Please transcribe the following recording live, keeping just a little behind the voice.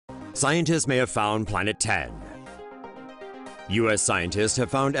Scientists may have found Planet 10. U.S. scientists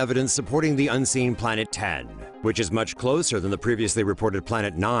have found evidence supporting the unseen Planet 10, which is much closer than the previously reported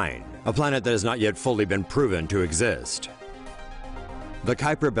Planet 9, a planet that has not yet fully been proven to exist. The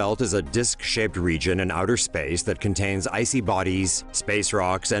Kuiper Belt is a disc-shaped region in outer space that contains icy bodies, space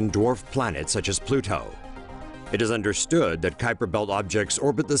rocks, and dwarf planets such as Pluto. It is understood that Kuiper Belt objects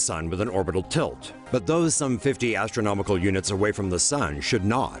orbit the Sun with an orbital tilt, but those some 50 astronomical units away from the Sun should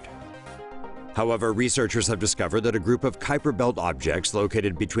not. However, researchers have discovered that a group of Kuiper Belt objects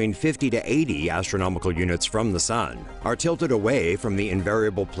located between 50 to 80 astronomical units from the Sun are tilted away from the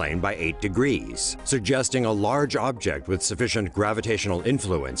invariable plane by 8 degrees, suggesting a large object with sufficient gravitational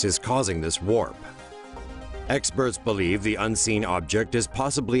influence is causing this warp. Experts believe the unseen object is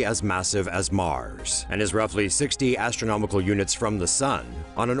possibly as massive as Mars and is roughly 60 astronomical units from the Sun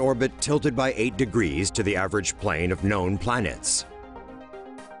on an orbit tilted by 8 degrees to the average plane of known planets.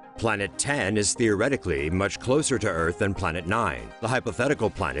 Planet 10 is theoretically much closer to Earth than Planet 9, the hypothetical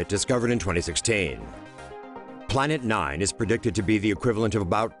planet discovered in 2016. Planet 9 is predicted to be the equivalent of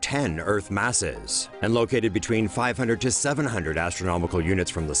about 10 Earth masses and located between 500 to 700 astronomical units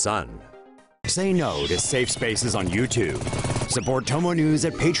from the Sun. Say no to safe spaces on YouTube. Support TomoNews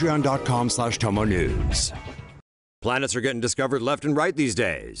at patreon.com/TomoNews. Planets are getting discovered left and right these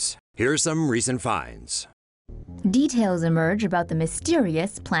days. Here's some recent finds. Details emerge about the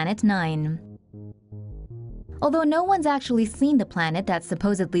mysterious Planet 9. Although no one's actually seen the planet that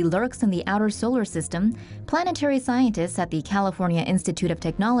supposedly lurks in the outer solar system, planetary scientists at the California Institute of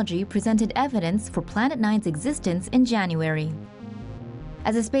Technology presented evidence for Planet 9's existence in January.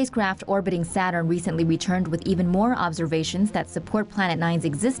 As a spacecraft orbiting Saturn recently returned with even more observations that support Planet 9's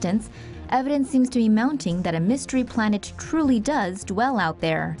existence, evidence seems to be mounting that a mystery planet truly does dwell out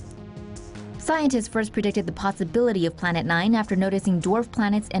there. Scientists first predicted the possibility of Planet 9 after noticing dwarf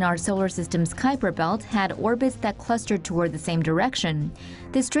planets in our solar system's Kuiper Belt had orbits that clustered toward the same direction.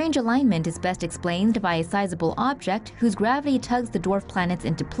 This strange alignment is best explained by a sizable object whose gravity tugs the dwarf planets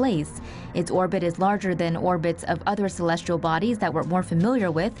into place. Its orbit is larger than orbits of other celestial bodies that we're more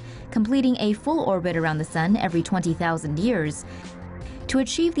familiar with, completing a full orbit around the Sun every 20,000 years. To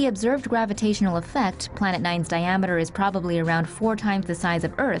achieve the observed gravitational effect, Planet 9's diameter is probably around 4 times the size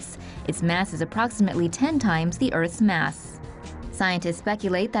of Earth's. Its mass is approximately 10 times the Earth's mass. Scientists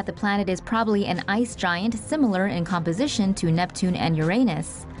speculate that the planet is probably an ice giant similar in composition to Neptune and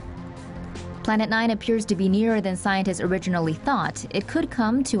Uranus. Planet 9 appears to be nearer than scientists originally thought. It could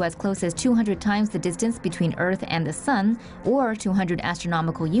come to as close as 200 times the distance between Earth and the Sun, or 200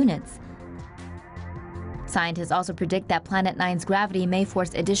 astronomical units. Scientists also predict that Planet 9's gravity may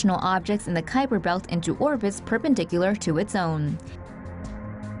force additional objects in the Kuiper Belt into orbits perpendicular to its own.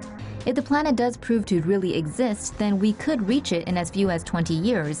 If the planet does prove to really exist, then we could reach it in as few as 20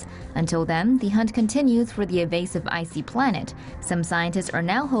 years. Until then, the hunt continues for the evasive icy planet. Some scientists are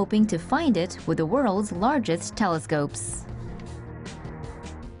now hoping to find it with the world's largest telescopes.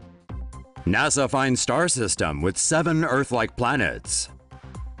 NASA finds star system with 7 Earth-like planets.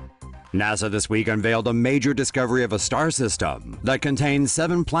 NASA this week unveiled a major discovery of a star system that contains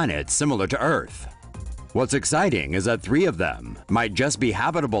 7 planets similar to Earth. What's exciting is that 3 of them might just be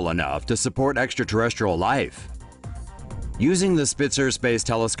habitable enough to support extraterrestrial life. Using the Spitzer Space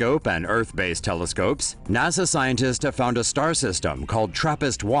Telescope and Earth-based telescopes, NASA scientists have found a star system called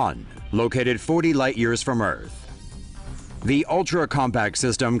TRAPPIST-1, located 40 light-years from Earth. The ultra-compact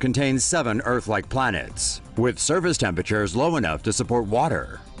system contains 7 Earth-like planets, with surface temperatures low enough to support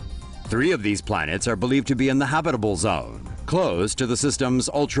water. 3 of these planets are believed to be in the habitable zone, close to the system's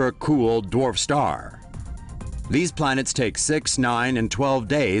ultra-cool dwarf star. These planets take 6, 9, and 12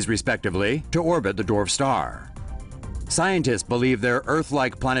 days, respectively, to orbit the dwarf star. Scientists believe their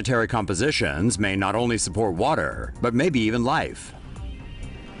Earth-like planetary compositions may not only support water, but maybe even life.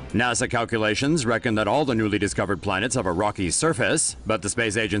 NASA calculations reckon that all the newly discovered planets have a rocky surface, but the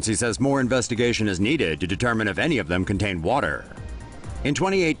space agency says more investigation is needed to determine if any of them contain water. In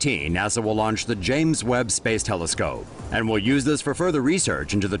 2018, NASA will launch the James Webb Space Telescope, and will use this for further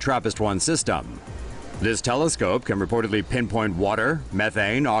research into the TRAPPIST-1 system. This telescope can reportedly pinpoint water,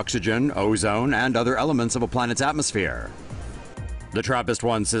 methane, oxygen, ozone, and other elements of a planet's atmosphere. The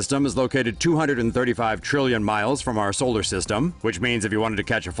TRAPPIST-1 system is located 235 trillion miles from our solar system, which means if you wanted to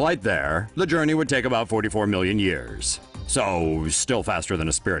catch a flight there, the journey would take about 44 million years. So, still faster than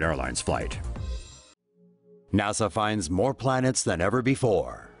a Spirit Airlines flight. NASA finds more planets than ever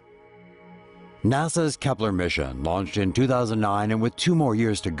before. NASA's Kepler mission, launched in 2009 and with 2 more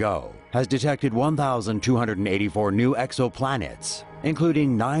years to go, has detected 1,284 new exoplanets,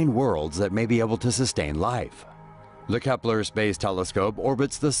 including 9 worlds that may be able to sustain life. The Kepler Space Telescope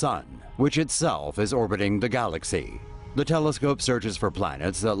orbits the Sun, which itself is orbiting the galaxy. The telescope searches for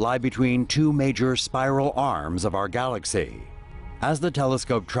planets that lie between two major spiral arms of our galaxy. As the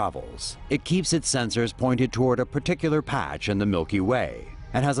telescope travels, it keeps its sensors pointed toward a particular patch in the Milky Way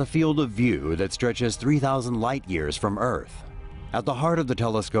and has a field of view that stretches 3,000 light-years from Earth. At the heart of the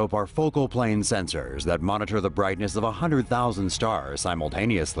telescope are focal plane sensors that monitor the brightness of 100,000 stars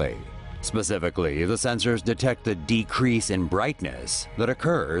simultaneously. Specifically, the sensors detect the decrease in brightness that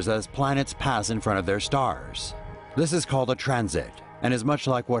occurs as planets pass in front of their stars. This is called a transit, and is much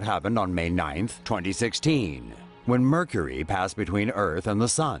like what happened on May 9, 2016, when Mercury passed between Earth and the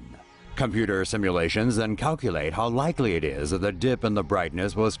Sun. Computer simulations then calculate how likely it is that the dip in the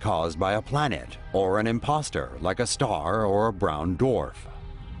brightness was caused by a planet, or an imposter like a star or a brown dwarf.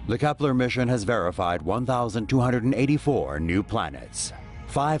 The Kepler mission has verified 1,284 new planets.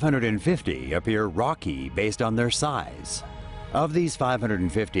 550 appear rocky based on their size. Of these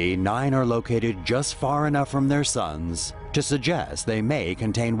 550, 9 are located just far enough from their suns to suggest they may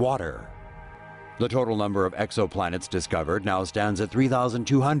contain water. The total number of exoplanets discovered now stands at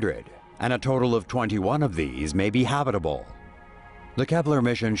 3,200, and a total of 21 of these may be habitable. The Kepler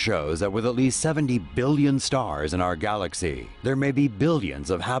mission shows that with at least 70 billion stars in our galaxy, there may be billions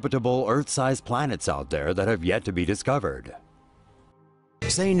of habitable Earth-sized planets out there that have yet to be discovered.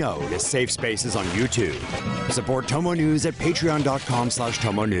 Say no to safe spaces on YouTube. Support TomoNews at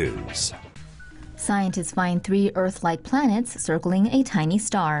patreon.com/TomoNews. Scientists find 3 Earth-like planets circling a tiny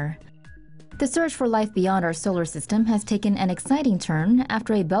star. The search for life beyond our solar system has taken an exciting turn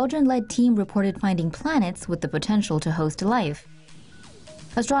after a Belgian-led team reported finding planets with the potential to host life.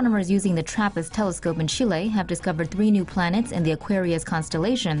 Astronomers using the TRAPPIST telescope in Chile have discovered 3 new planets in the Aquarius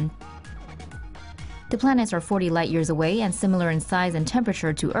constellation. The planets are 40 light-years away and similar in size and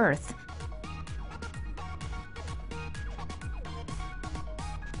temperature to Earth.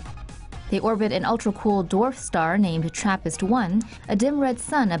 They orbit an ultra-cool dwarf star named TRAPPIST-1, a dim red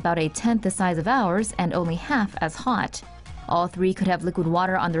sun about a tenth the size of ours and only half as hot. All 3 could have liquid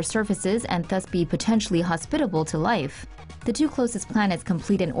water on their surfaces and thus be potentially hospitable to life. The 2 closest planets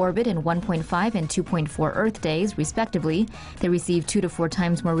complete an orbit in 1.5 and 2.4 Earth days, respectively. They receive 2 to 4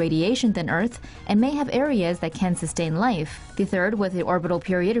 times more radiation than Earth and may have areas that can sustain life. The third, with the orbital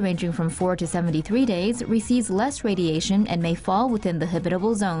period ranging from 4 to 73 days, receives less radiation and may fall within the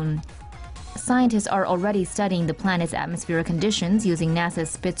habitable zone. Scientists are already studying the planet's atmospheric conditions using NASA's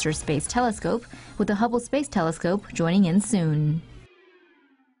Spitzer Space Telescope, with the Hubble Space Telescope joining in soon.